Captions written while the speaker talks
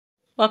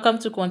Welcome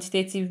to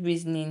Quantitative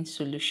Reasoning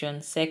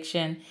Solution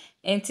section,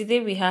 and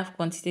today we have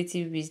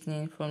Quantitative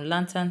Reasoning from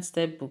Lantern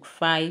Step Book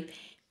 5,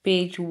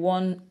 page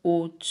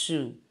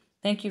 102.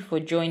 Thank you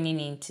for joining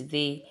in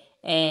today,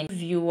 and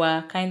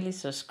viewer, kindly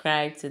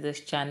subscribe to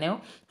this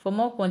channel for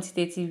more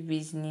quantitative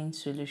reasoning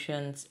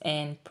solutions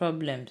and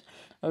problems.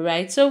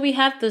 Alright, so we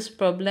have this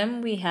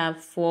problem. We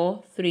have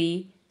 4,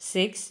 3,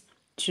 6,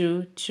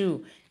 2,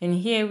 2, and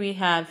here we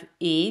have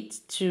 8,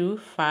 2,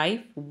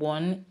 5,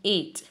 1,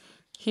 8.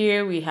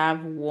 Here we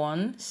have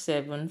 1,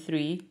 7,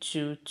 3,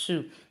 2,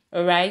 2.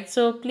 Alright,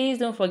 so please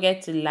don't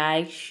forget to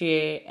like,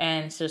 share,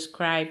 and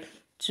subscribe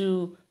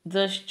to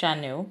this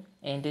channel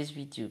and this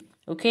video.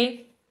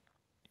 Okay,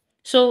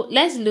 so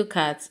let's look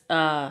at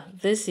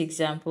this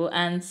example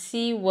and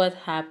see what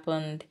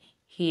happened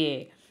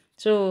here.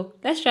 So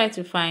let's try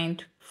to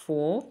find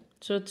 4.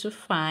 So to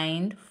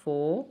find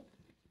 4,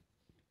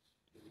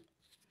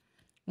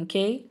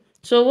 okay,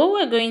 so what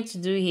we're going to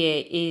do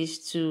here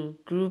is to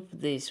group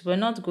this. We're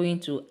not going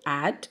to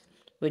add,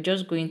 we're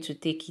just going to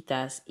take it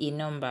as a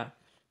number.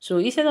 So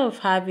instead of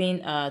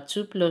having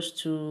 2 plus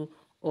 2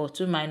 or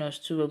 2 minus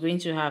 2, we're going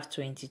to have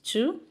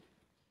 22,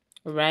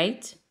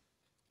 right?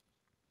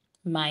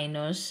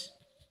 Minus,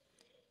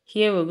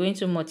 here we're going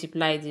to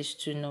multiply these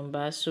two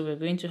numbers. So we're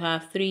going to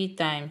have 3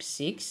 times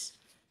 6.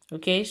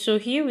 Okay, so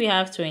here we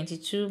have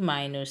 22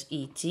 minus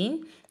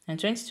 18, and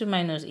 22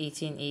 minus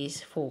 18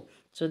 is 4.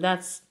 So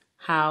that's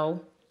how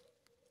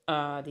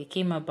they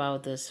came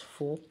about this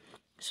 4.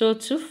 So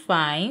to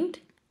find,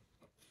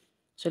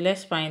 so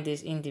let's find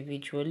this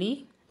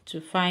individually. To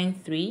find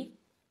 3,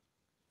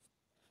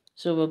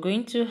 so we're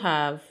going to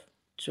have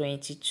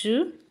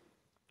 22,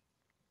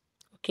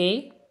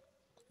 okay,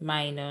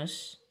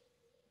 minus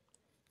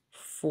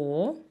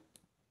 4.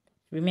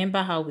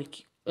 Remember how we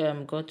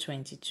got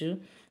 22?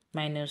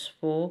 Minus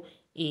 4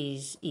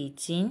 is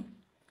 18,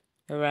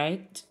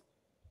 right?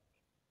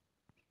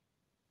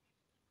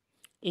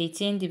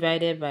 18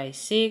 divided by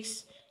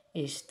 6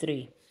 is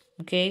 3.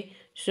 Okay,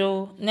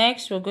 so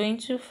next we're going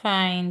to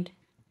find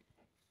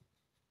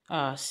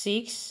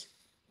 6.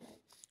 We're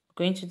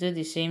going to do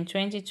the same.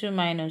 22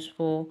 minus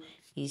 4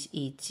 is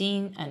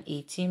 18, and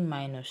 18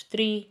 minus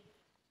 3.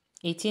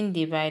 18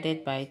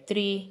 divided by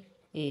 3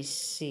 is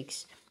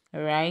 6.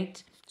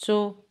 Alright,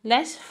 so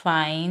let's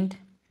find,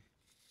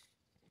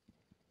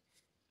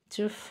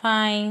 to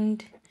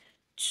find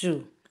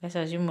 2. Let's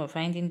assume we're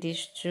finding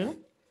these 2.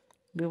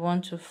 We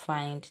want to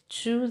find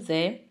 2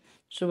 there.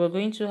 So we're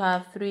going to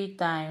have 3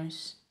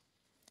 times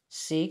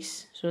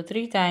 6. So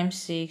 3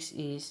 times 6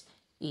 is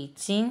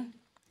 18.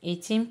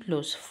 18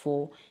 plus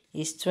 4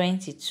 is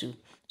 22.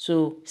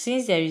 So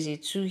since there is a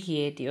 2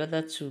 here, the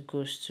other 2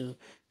 goes to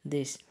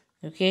this.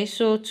 Okay,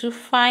 so to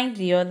find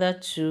the other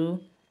 2,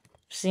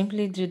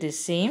 simply do the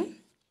same.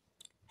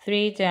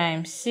 3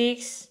 times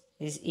 6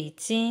 is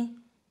 18.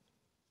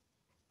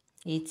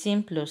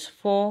 18 plus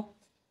 4,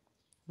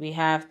 we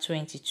have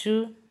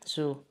 22.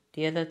 So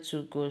the other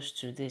 2 goes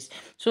to this.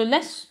 So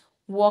let's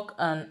work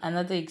on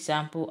another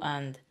example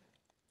and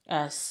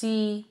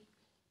see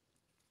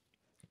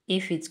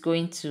if it's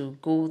going to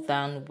go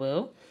down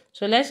well.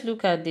 So let's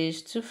look at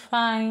this. To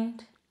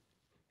find,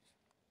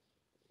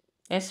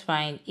 let's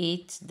find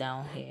 8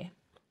 down here.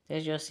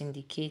 Let's just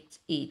indicate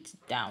 8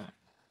 down.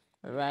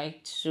 All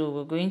right, so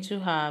we're going to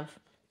have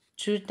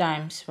 2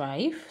 times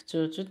 5.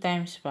 So 2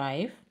 times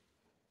 5,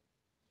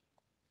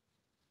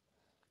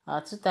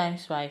 2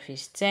 times 5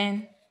 is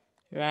 10,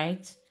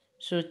 right?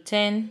 So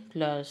 10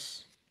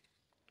 plus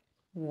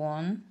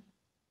 1,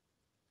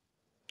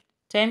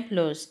 10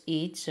 plus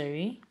 8,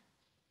 sorry,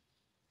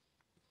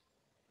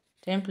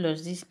 10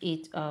 plus this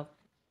 8 up,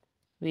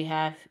 we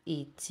have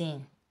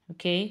 18.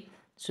 Okay,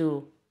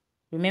 so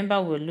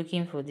remember we're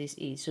looking for this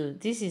 8. So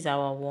this is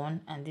our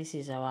 1 and this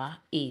is our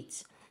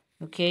 8.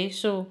 Okay,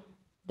 so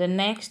the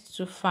next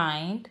to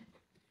find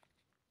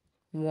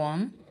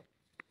 1,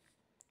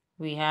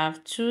 we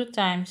have 2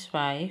 times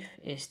 5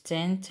 is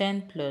 10.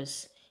 10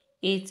 plus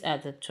 8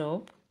 at the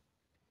top,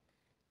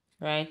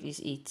 right, is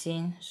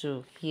 18.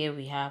 So here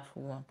we have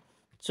 1.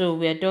 So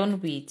we're done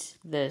with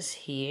this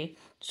here.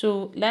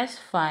 So let's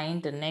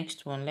find the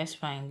next one. Let's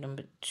find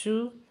number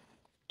 2.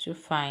 To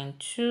find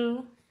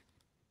 2,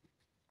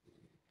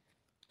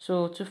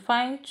 so to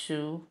find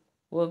 2,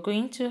 we're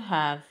going to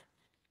have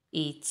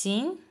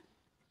 18,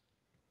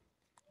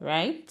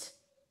 right,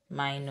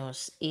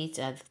 minus 8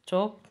 at the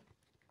top,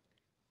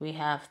 we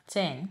have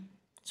 10.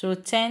 So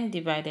 10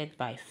 divided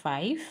by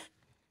 5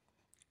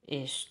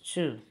 is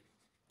 2.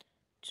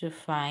 To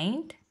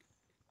find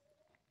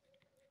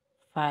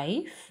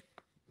 5,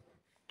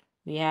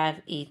 we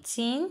have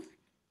 18,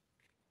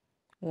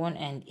 1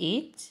 and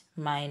 8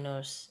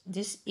 minus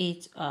this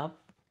 8 up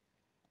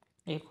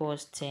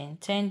equals 10.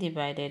 10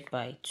 divided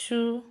by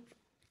 2,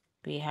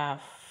 we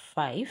have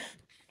 5.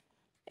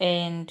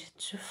 And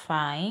to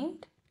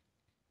find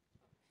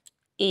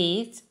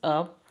 8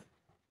 up,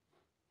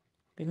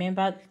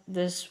 remember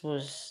this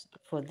was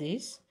for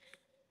this.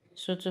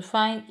 So to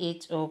find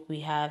 8 up, we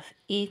have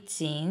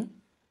 18,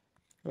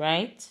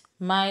 right,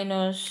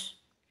 minus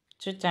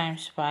 2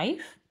 times 5.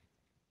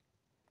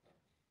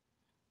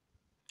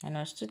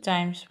 minus 2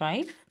 times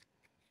 5.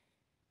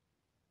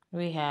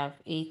 We have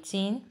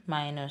 18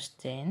 minus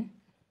 10.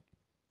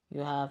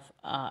 You have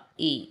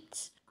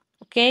 8.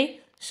 Okay,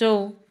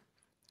 so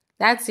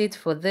that's it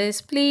for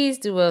this. Please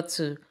do well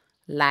to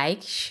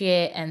like,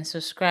 share, and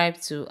subscribe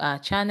to our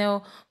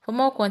channel for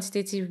more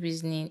quantitative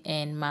reasoning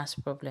and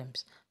math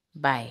problems.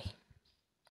 Bye.